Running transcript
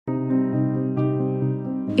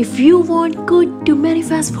If you want good to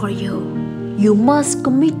manifest for you, you must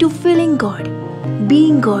commit to feeling good,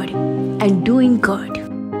 being good, and doing good.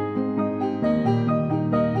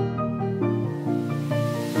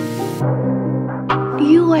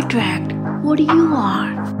 You attract what you are.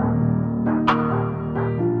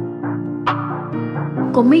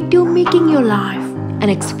 Commit to making your life an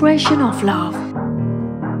expression of love.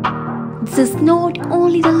 This is not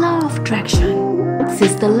only the law of attraction, this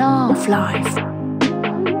is the law of life.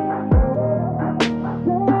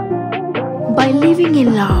 By living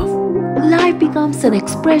in love, life becomes an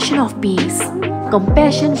expression of peace,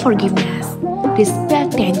 compassion, forgiveness,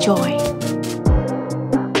 respect, and joy.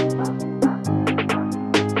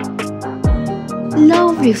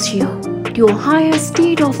 Love lifts you to a higher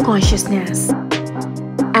state of consciousness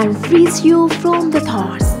and frees you from the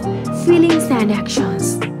thoughts, feelings, and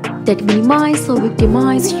actions that minimize or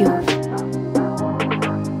victimize you.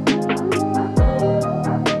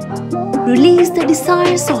 Release the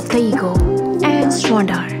desires of the ego and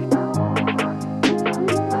surrender.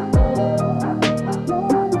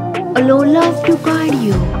 Allow love to guide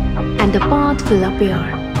you and the path will appear.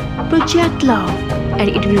 Project love and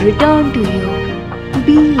it will return to you.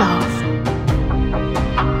 Be love.